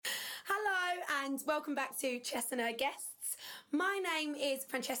and welcome back to Chess and Her Guests. My name is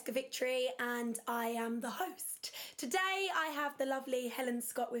Francesca Victory and I am the host. Today I have the lovely Helen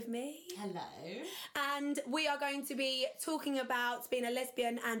Scott with me. Hello. And we are going to be talking about being a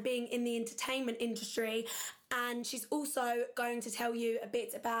lesbian and being in the entertainment industry. And she's also going to tell you a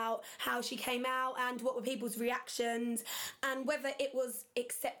bit about how she came out and what were people's reactions and whether it was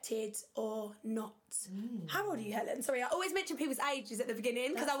accepted or not. How old are you, Helen? Sorry, I always mention people's ages at the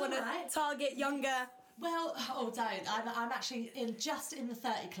beginning because I want to target younger. Well, don't. I'm actually just in the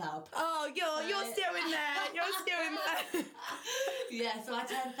 30 club. Oh, you're still in there. You're still in there. Yeah, so I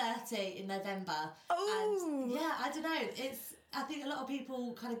turned 30 in November. Oh. And yeah, I don't know. I think a lot of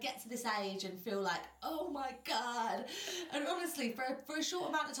people kind of get to this age and feel like, oh my God. And honestly, for a short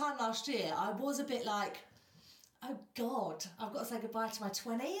amount of time last year, I was a bit like, oh God, I've got to say goodbye to my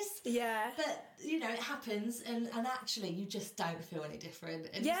 20s. Yeah. But, it happens and actually you just don't feel any different.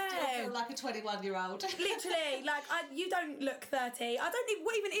 And you still feel like a 21-year-old. Literally, you don't look 30. I don't even,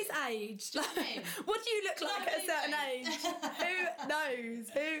 what even is age? What do you look like at a certain age?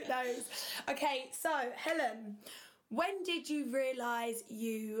 Who knows? Okay, so Helen, when did you realise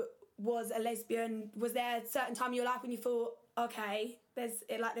you was a lesbian? Was there a certain time in your life when you thought, okay, there's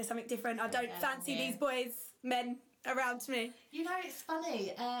something different. I don't fancy these men around me. It's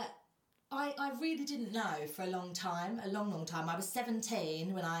funny. I really didn't know for a long time. I was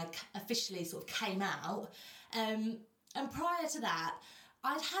 17 when I officially sort of came out. And prior to that,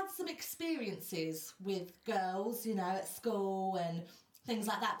 I'd had some experiences with girls, at school and things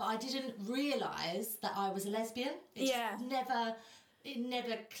like that, but I didn't realise that I was a lesbian. It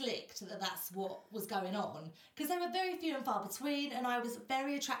never clicked that that's what was going on because they were very few and far between, and I was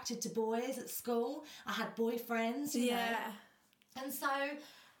very attracted to boys at school. I had boyfriends, you know. And so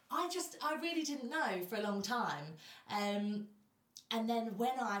I really didn't know for a long time. And then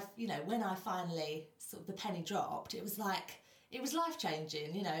when I finally sort of the penny dropped, it was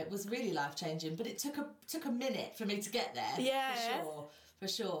life-changing, it was really life-changing, but it took a minute for me to get there. Yeah. For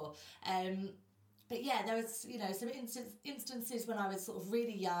sure. But yeah, there was, some instances when I was sort of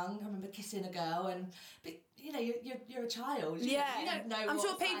really young. I remember kissing a girl, but you're a child. You don't know. I'm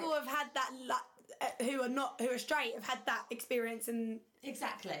sure people have had that, who are straight, have had that experience, and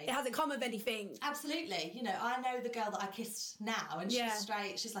exactly, it hasn't come of anything. Absolutely. I know the girl that I kissed now, and she's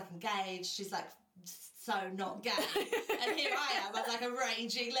straight. She's engaged. She's so not gay, and here I am. I'm like a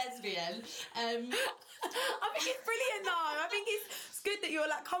raging lesbian. I think it's brilliant though. I think it's good that you're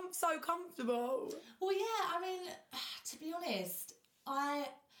so comfortable. Well, yeah, to be honest,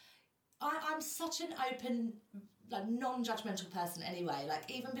 I'm such an open, non-judgmental person anyway.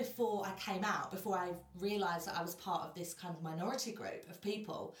 Even before I came out, before I realised that I was part of this kind of minority group of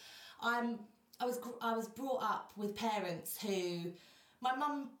people, I was brought up with parents who, my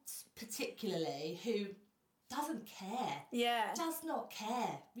mum particularly, who doesn't care. Yeah. Does not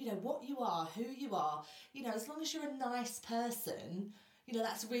care. What you are, who you are. As long as you're a nice person,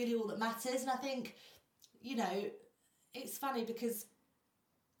 that's really all that matters. And I think, it's funny because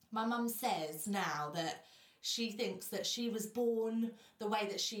my mum says now that she thinks that she was born the way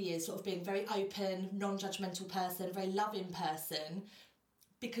that she is, sort of being very open, non-judgmental person, very loving person,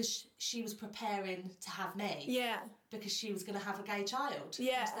 because she was preparing to have me. Yeah. Because she was going to have a gay child.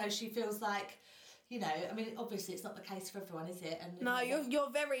 Yeah. So she feels like, obviously it's not the case for everyone, is it? And no,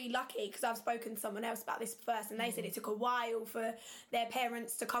 you're very lucky, because I've spoken to someone else about this first, and they said it took a while for their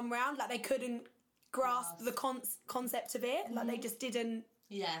parents to come round. They couldn't grasp the concept of it. They just didn't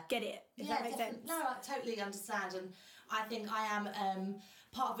get it, if that makes sense. No, I totally understand, and I think I am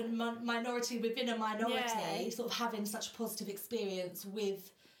part of a minority within a minority, sort of having such a positive experience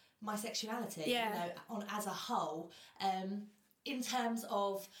with my sexuality, as a whole. In terms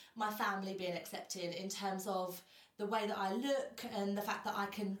of my family being accepted, in terms of the way that I look and the fact that I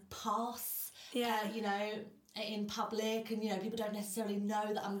can pass, in public, and, people don't necessarily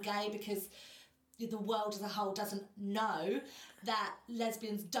know that I'm gay because the world as a whole doesn't know that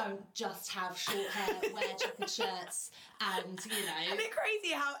lesbians don't just have short hair, wear checkered shirts, and, Isn't it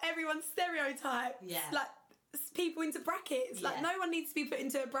crazy how everyone's stereotypes? Yeah. People into brackets. No one needs to be put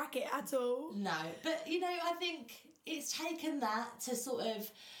into a bracket at all. No, but I think it's taken that to sort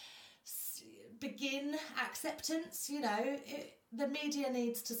of begin acceptance. The media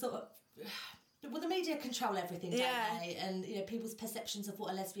needs to sort of, the media control everything, don't they? And people's perceptions of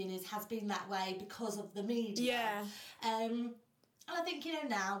what a lesbian has been that way because of the media. And I think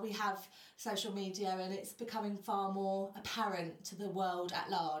now we have social media, and it's becoming far more apparent to the world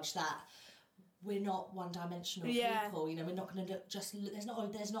at large that we're not one-dimensional people. We're not going to look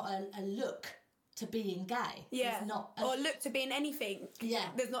there's not a look to being gay. Yeah. There's not or look to being anything. Yeah.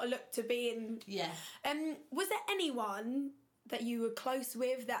 There's not a look to being... Yeah. Was there anyone that you were close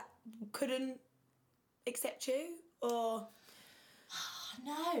with that couldn't accept you? Or...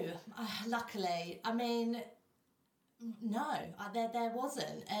 No, luckily. I mean, no, there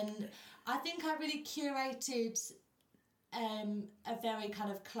wasn't. And I think I really curated a very kind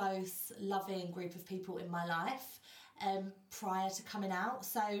of close, loving group of people in my life prior to coming out.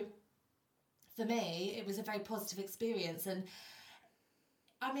 So for me, it was a very positive experience. And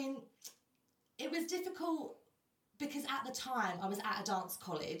I mean, it was difficult because at the time I was at a dance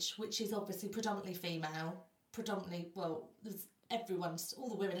college, which is obviously predominantly female, well, there's everyone's, all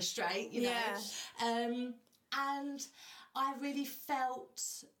the women are straight, you know. And I really felt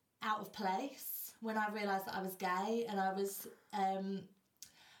out of place when I realised that I was gay, and I was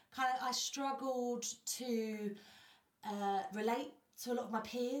I struggled to relate to a lot of my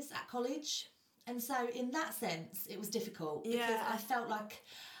peers at college. And so in that sense, it was difficult because I felt like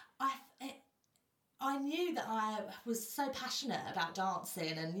I knew that I was so passionate about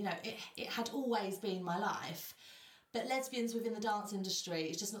dancing, and, you know, it had always been my life. But lesbians within the dance industry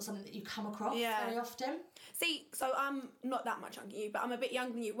is just not something that you come across very often. See, so I'm not that much younger than you, but I'm a bit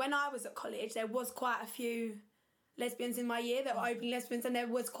younger than you. When I was at college, there was quite a few lesbians in my year that were openly lesbians, and there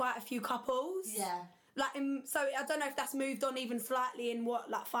was quite a few couples. Yeah. Like, so I don't know if that's moved on even slightly in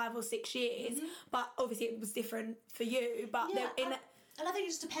 5 or 6 years, but obviously it was different for you. But and I think it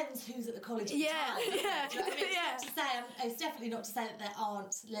just depends who's at the college at the time. You know what I mean? It's definitely not to say that there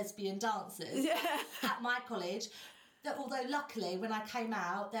aren't lesbian dancers at my college. That although luckily when I came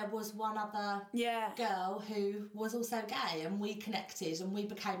out, there was one other girl who was also gay, and we connected and we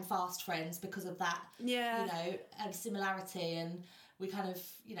became fast friends because of that. Yeah. You know, similarity, and we kind of,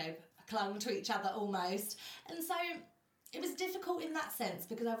 you know, clung to each other almost. And so it was difficult in that sense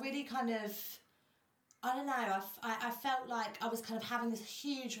because I really kind of, I don't know, I felt like I was kind of having this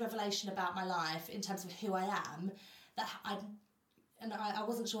huge revelation about my life in terms of who I am, that I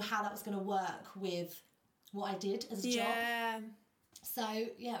wasn't sure how that was going to work with what I did as a job. So,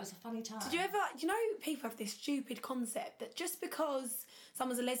 yeah, it was a funny time. Did you ever, you know, people have this stupid concept that just because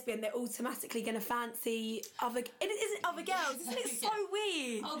someone's a lesbian, they're automatically going to fancy other girls. Isn't it so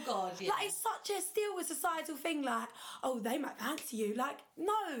weird? Oh, God, yeah. Like, it's such a societal thing, like, oh, they might fancy you. Like,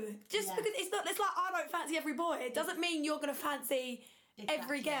 no. Just because it's like, I don't fancy every boy. It doesn't mean you're going to fancy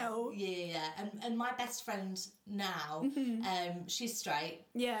every girl. Yeah. And my best friend now, she's straight.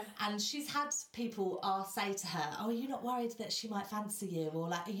 Yeah. And she's had people say to her, oh, are you not worried that she might fancy you?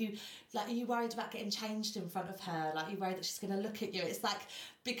 Or are you worried about getting changed in front of her? Like, are you worried that she's going to look at you? It's like,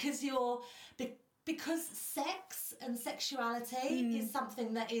 because sex and sexuality is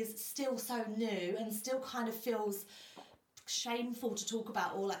something that is still so new and still kind of feels shameful to talk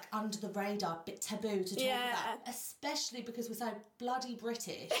about, or like under the radar, a bit taboo to talk about, especially because we're so bloody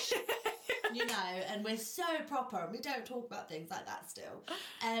British, you know, and we're so proper and we don't talk about things like that still.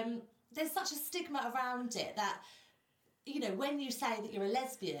 There's such a stigma around it that, you know, when you say that you're a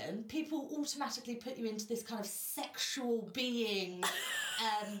lesbian, people automatically put you into this kind of sexual being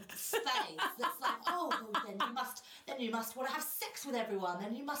space that's like, oh, well, then you must want to have sex with everyone,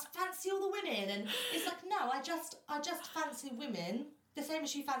 then you must fancy all the women. And it's like, no, I just fancy women the same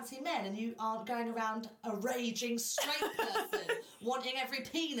as you fancy men, and you aren't going around a raging straight person wanting every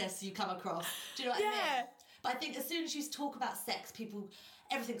penis you come across. Do you know what I mean? But I think as soon as you talk about sex,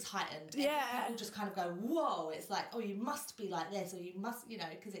 everything's heightened. Yeah. People just kind of go, whoa, it's like, oh, you must be like this, or you must, you know,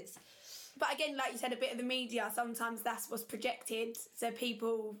 because it's... But again, like you said, a bit of the media, sometimes that's what's projected, so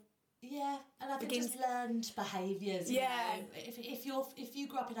people... Yeah, and I think just learned behaviours. You know? If you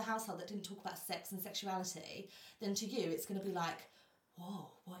grew up in a household that didn't talk about sex and sexuality, then to you it's going to be like, whoa,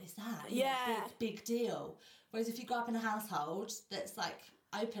 what is that? You know, big deal. Whereas if you grow up in a household that's like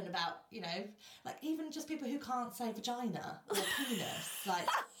open about, you know, like even just people who can't say vagina or penis, like,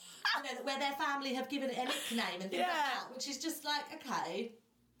 you know, where their family have given it a nickname and things like that, which is just like, okay,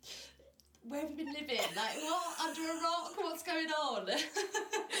 where have you been living? Like, what? Under a rock? What's going on?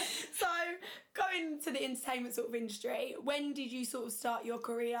 So, going to the entertainment sort of industry, when did you sort of start your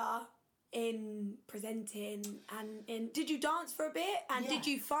career in presenting, and did you dance for a bit? And did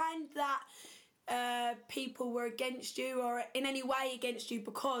you find that people were against you, or in any way against you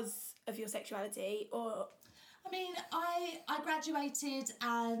because of your sexuality? Or I mean, I graduated,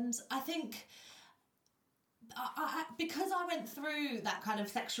 and I think... because I went through that kind of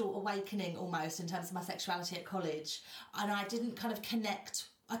sexual awakening almost in terms of my sexuality at college, and I couldn't connect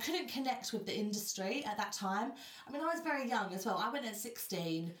with the industry at that time. I mean, I was very young as well. I went at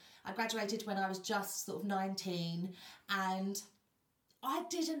 16. I graduated when I was just sort of 19, and I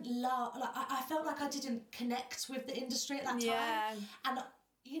didn't love, like, I felt like I didn't connect with the industry at that time. Yeah. And,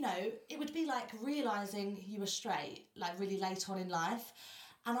 you know, it would be like realising you were straight, like really late on in life.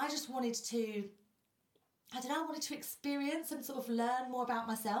 And I just wanted to, I don't know, I wanted to experience and sort of learn more about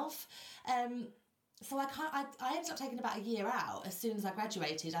myself. So I ended up taking about a year out as soon as I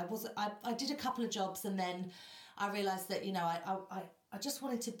graduated. I did a couple of jobs, and then I realised that, you know, I just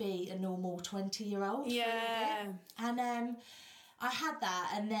wanted to be a normal 20-year-old. Yeah. And I had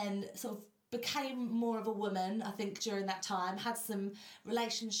that, and then sort of became more of a woman, I think, during that time. Had some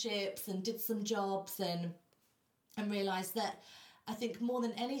relationships and did some jobs, and realised that I think more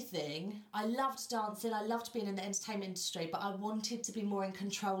than anything, I loved dancing, I loved being in the entertainment industry, but I wanted to be more in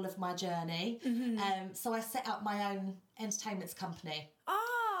control of my journey. So I set up my own entertainments company.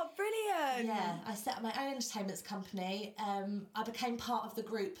 Oh, brilliant. Yeah, I set up my own entertainments company. I became part of the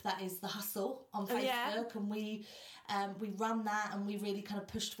group that is The Hustle on Facebook, and we run that, and we really kind of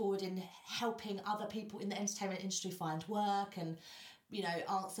pushed forward in helping other people in the entertainment industry find work and, you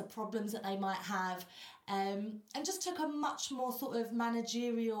know, answer problems that they might have, and just took a much more sort of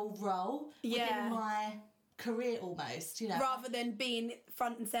managerial role within my career almost, you know. Rather than being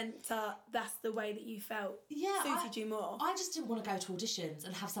front and centre, that's the way that you felt suited you more. I just didn't want to go to auditions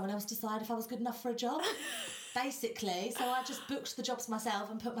and have someone else decide if I was good enough for a job, basically. So I just booked the jobs myself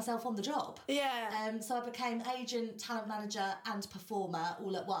and put myself on the job. Yeah. So I became agent, talent manager and performer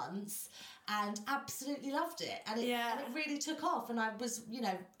all at once, and absolutely loved it. And it really took off, and I was, you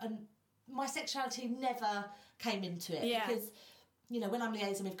know, and my sexuality never came into it because, you know, when I'm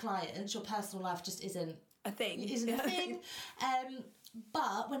liaising with clients, your personal life just isn't a thing.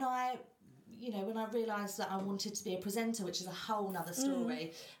 But when I realised that I wanted to be a presenter, which is a whole nother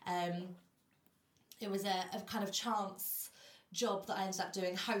story, it was a kind of chance job that I ended up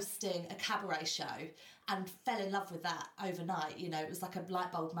doing, hosting a cabaret show, and fell in love with that overnight. You know, it was like a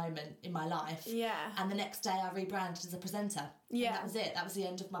light bulb moment in my life. Yeah. And the next day I rebranded as a presenter. Yeah. And that was it. That was the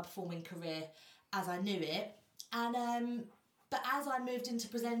end of my performing career as I knew it. And but as I moved into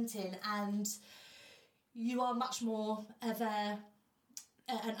presenting, and you are much more of an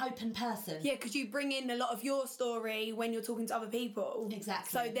open person. Yeah, because you bring in a lot of your story when you're talking to other people.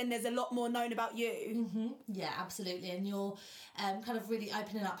 Exactly. So then there's a lot more known about you. Mm-hmm. Yeah, absolutely. And you're kind of really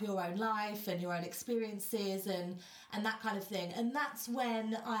opening up your own life and your own experiences and that kind of thing. And that's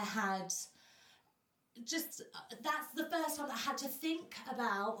when I had that's the first time I had to think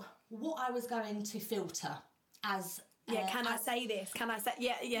about what I was going to filter as... Yeah, can I say this? Can I say...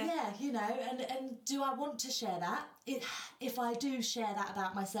 Yeah. Yeah, you know, and do I want to share that? If I do share that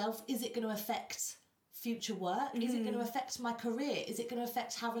about myself, is it going to affect future work? Is it going to affect my career? Is it going to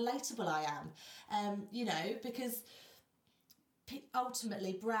affect how relatable I am? You know, because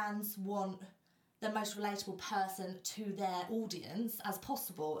ultimately brands want the most relatable person to their audience as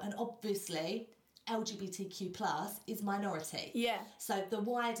possible. And obviously... LGBTQ plus is minority. Yeah. So the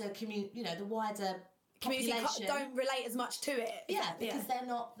wider community, you know, the wider community population don't relate as much to it. Yeah, because they're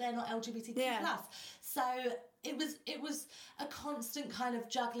not LGBTQ plus. So it was a constant kind of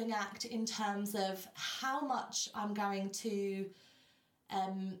juggling act in terms of how much I'm going to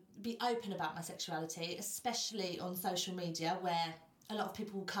be open about my sexuality, especially on social media, where a lot of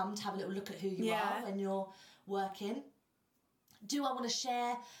people will come to have a little look at who you are when you're working. Do I want to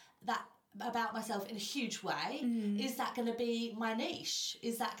share that about myself in a huge way? Is that going to be my niche?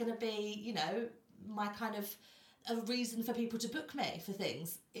 Is that going to be, you know, my kind of a reason for people to book me for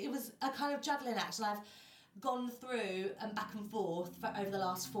things? It was a kind of juggling act, and I've gone through and back and forth for over the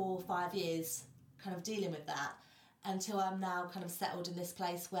last 4 or 5 years kind of dealing with that, until I'm now kind of settled in this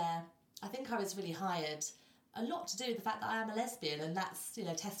place where I think I was really hired a lot to do with the fact that I am a lesbian, and that's, you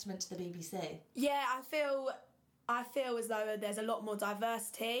know, testament to the BBC. Yeah, I feel as though there's a lot more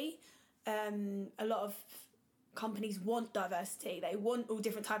diversity. A lot of companies want diversity. They want all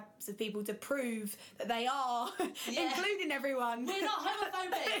different types of people to prove that they are including everyone. We're not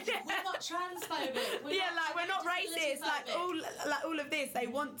homophobic. We're not transphobic. We're not racist. All of this, they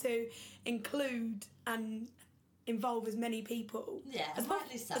want to include and involve as many people as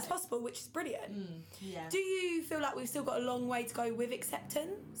possible, which is brilliant. Do you feel like we've still got a long way to go with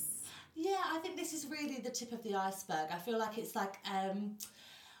acceptance? Yeah, I think this is really the tip of the iceberg. I feel like it's like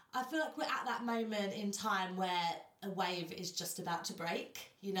I feel like we're at that moment in time where a wave is just about to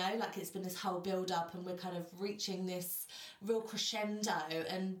break, you know, like it's been this whole build-up and we're kind of reaching this real crescendo,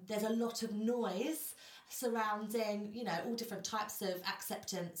 and there's a lot of noise surrounding, you know, all different types of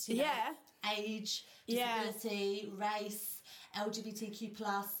acceptance, you know, age, disability, race,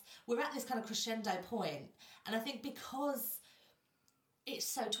 LGBTQ+. We're at this kind of crescendo point, and I think because it's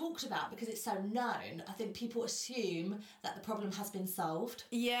so talked about because it's so known, I think people assume that the problem has been solved.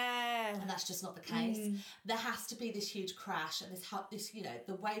 Yeah. And that's just not the case. There has to be this huge crash and this, you know,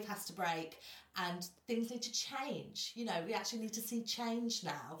 the wave has to break and things need to change. You know, we actually need to see change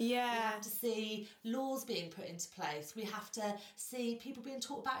now. Yeah. We have to see laws being put into place. We have to see people being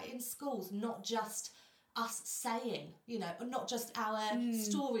taught about it in schools, not just us saying, you know, not just our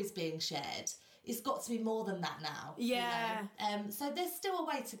stories being shared. It's got to be more than that now. Yeah. You know? So there's still a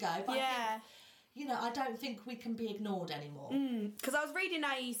way to go. But I think, you know, I don't think we can be ignored anymore. Because I was reading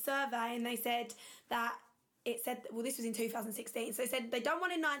a survey and they said that well, this was in 2016. So it said they done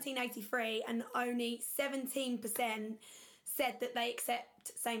one in 1983 and only 17% said that they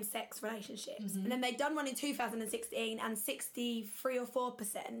accept same-sex relationships. And then they done one in 2016 and 63 or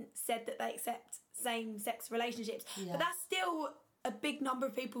 4% said that they accept same-sex relationships. But that's still a big number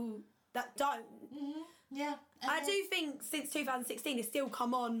of people that don't. Yeah. I do think since 2016 it's still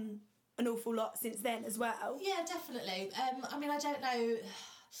come on an awful lot since then as well. Yeah, definitely. I mean, I don't know.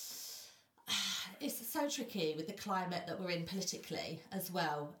 It's so tricky with the climate that we're in politically as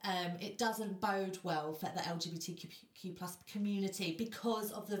well. It doesn't bode well for the LGBTQ plus community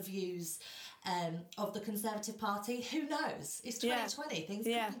because of the views of the Conservative Party. Who knows? It's 2020. Things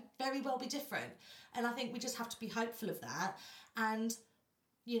could very well be different. And I think we just have to be hopeful of that. And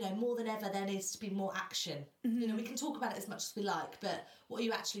you know, more than ever, there needs to be more action. You know, we can talk about it as much as we like, but what are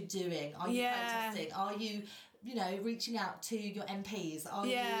you actually doing? Are you protesting? Are you, you know, reaching out to your MPs?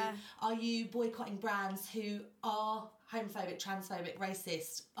 Are you boycotting brands who are homophobic, transphobic,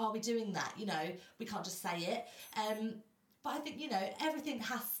 racist? Are we doing that? You know, we can't just say it. But I think, you know, everything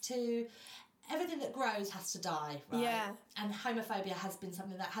that grows has to die, right? Yeah. And homophobia has been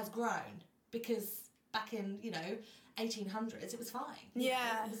something that has grown because back in, you know, 1800s, it was fine. You know,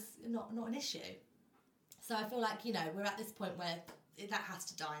 it was not an issue. So I feel like, you know, we're at this point where that has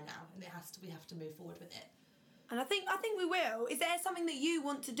to die now, and we have to move forward with it. And I think we will. Is there something that you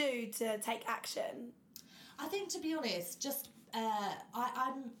want to do to take action? I think, to be honest, just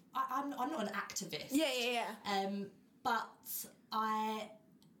I'm not an activist. Yeah. But I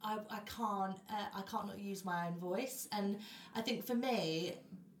can't not use my own voice, and I think for me,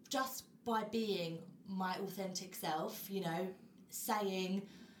 just by being my authentic self, you know, saying,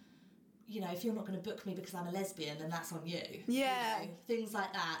 you know, if you're not going to book me because I'm a lesbian, then that's on you. Yeah. You know, things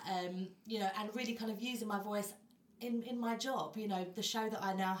like that. You know, and really kind of using my voice in my job. You know, the show that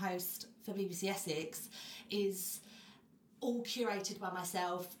I now host for BBC Essex is all curated by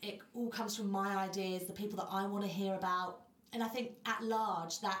myself. It all comes from my ideas, the people that I want to hear about. And I think at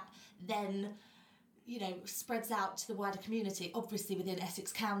large that then, you know, spreads out to the wider community, obviously within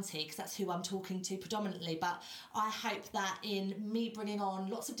Essex County, because that's who I'm talking to predominantly. But I hope that in me bringing on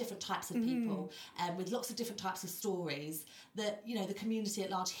lots of different types of people with lots of different types of stories, that, you know, the community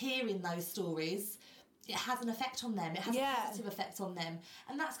at large hearing those stories, it has an effect on them. It has a positive effect on them.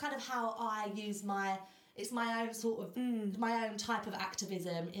 And that's kind of how I use it's my own sort of, my own type of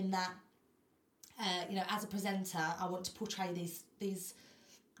activism in that, you know, as a presenter, I want to portray these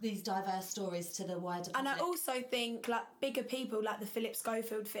diverse stories to the wider public. And I also think, like, bigger people, like the Philip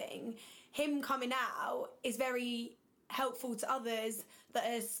Schofield thing, him coming out is very helpful to others that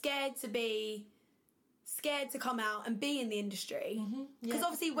are scared to come out and be in the industry. Because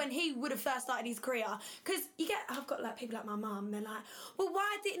obviously when he would have first started his career, because I've got like people like my mum, they're like, well,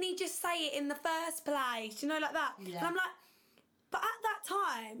 why didn't he just say it in the first place? You know, like that. And I'm like, but at that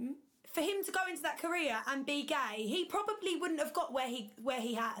time, for him to go into that career and be gay, he probably wouldn't have got where he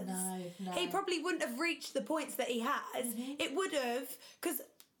has. No. He probably wouldn't have reached the points that he has. It would have, because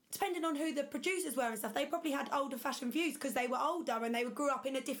depending on who the producers were and stuff, they probably had older fashion views because they were older and they grew up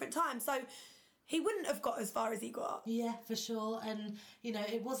in a different time. So he wouldn't have got as far as he got. Yeah, for sure. And, you know,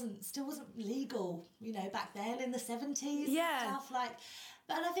 it still wasn't legal, you know, back then in the 70s and stuff like.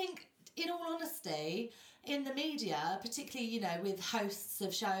 But I think, in all honesty, in the media, particularly, you know, with hosts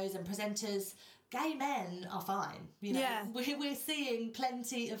of shows and presenters, gay men are fine. You know, we're seeing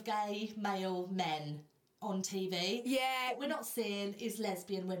plenty of gay male men on TV. Yeah. What we're not seeing is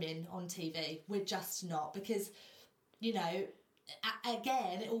lesbian women on TV. We're just not, because, you know,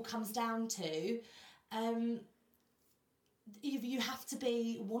 again, it all comes down to you have to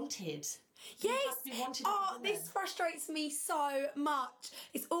be wanted. Yes. This frustrates me so much.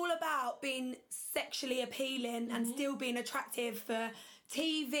 It's all about being sexually appealing and still being attractive for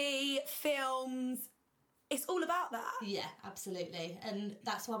TV, films. It's all about that. Yeah, absolutely. And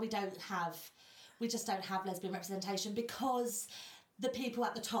that's why we just don't have lesbian representation, because the people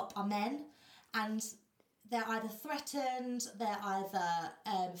at the top are men, and they're either threatened, they're either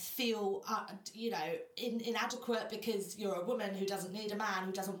feel, inadequate because you're a woman who doesn't need a man,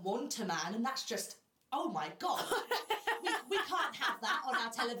 who doesn't want a man, and that's just, oh my God. we can't have that on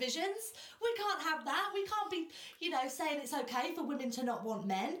our televisions. We can't have that. We can't be, saying it's okay for women to not want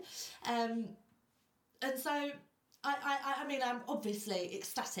men. And so I mean, I'm obviously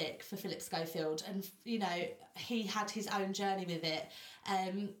ecstatic for Philip Schofield, and he had his own journey with it.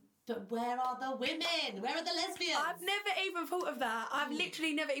 But where are the women? Where are the lesbians? I've never even thought of that. I've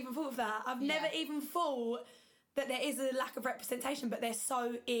literally never even thought of that. I've never even thought that there is a lack of representation, but there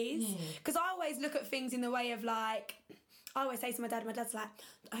so is. Because I always look at things in the way of like, I always say to my dad's like,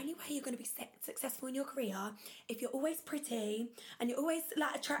 the only way you're going to be successful in your career if you're always pretty and you're always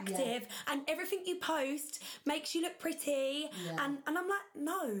like attractive and everything you post makes you look pretty. And I'm like,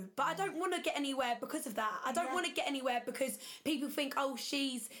 no, but I don't want to get anywhere because of that. I don't want to get anywhere because people think, oh,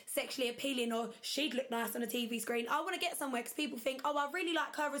 she's sexually appealing or she'd look nice on a TV screen. I want to get somewhere because people think, oh, I really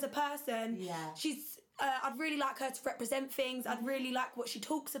like her as a person. She's, I'd really like her to represent things. I'd really like what she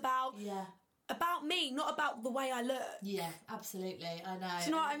talks about. About me, not about the way I look. Yeah, absolutely. I know. Do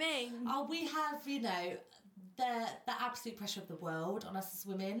you know what I mean? Oh, we have, the absolute pressure of the world on us as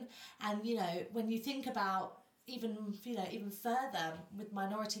women. And, when you think about even further with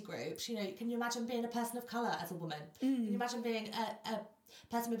minority groups, can you imagine being a person of colour as a woman? Can you imagine being a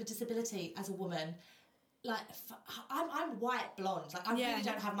person with a disability as a woman? Like, I'm white blonde. Like, I really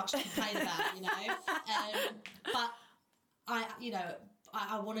don't have much to complain about, but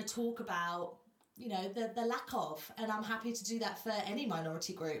I want to talk about, the lack of, and I'm happy to do that for any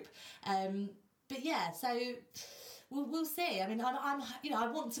minority group. But yeah, so we'll see. I mean, I'm I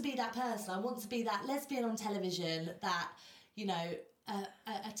want to be that person. I want to be that lesbian on television, that,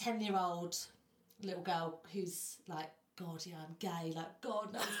 a 10-year-old little girl who's like, God, I'm gay. Like,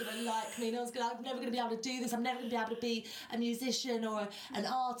 God, no one's going to like me. I'm never going to be able to do this. I'm never going to be able to be a musician or an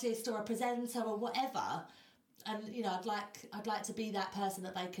artist or a presenter or whatever. And, I'd like to be that person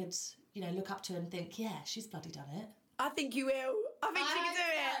that they could, look up to and think, yeah, she's bloody done it. I think you will. I think she can do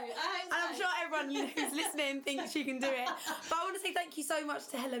it. And I'm sure everyone who's listening thinks she can do it. But I want to say thank you so much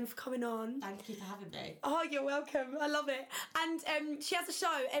to Helen for coming on. Thank you for having me. Oh, you're welcome. I love it. And she has a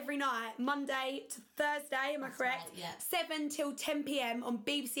show every night, Monday to Thursday, am I correct? Right, yeah. 7 till 10 p.m. on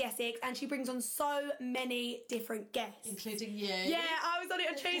BBC Essex, and she brings on so many different guests. Including you. Yeah, I was on it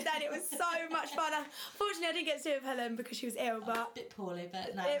on Tuesday and it was so much fun. Unfortunately, I didn't get to do it with Helen because she was ill, but... A bit poorly,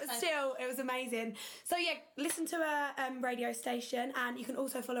 but no. It was amazing. So yeah, listen to her radio station, and you can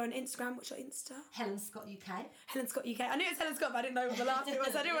also follow her on Instagram. What's your Insta? Helen Scott UK. Helen Scott UK. I knew it was Helen Scott, but I didn't know what the last bit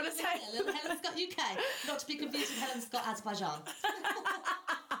was. I didn't want to say. Helen Scott UK. Not to be confused with Helen Scott Azerbaijan.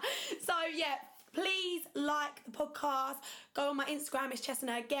 So yeah, please like the podcast. Go on my Instagram, it's Chess and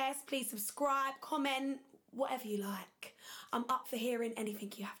Her Guest. Please subscribe, comment, whatever you like. I'm up for hearing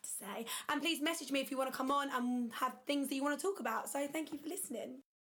anything you have to say. And please message me if you want to come on and have things that you want to talk about. So thank you for listening.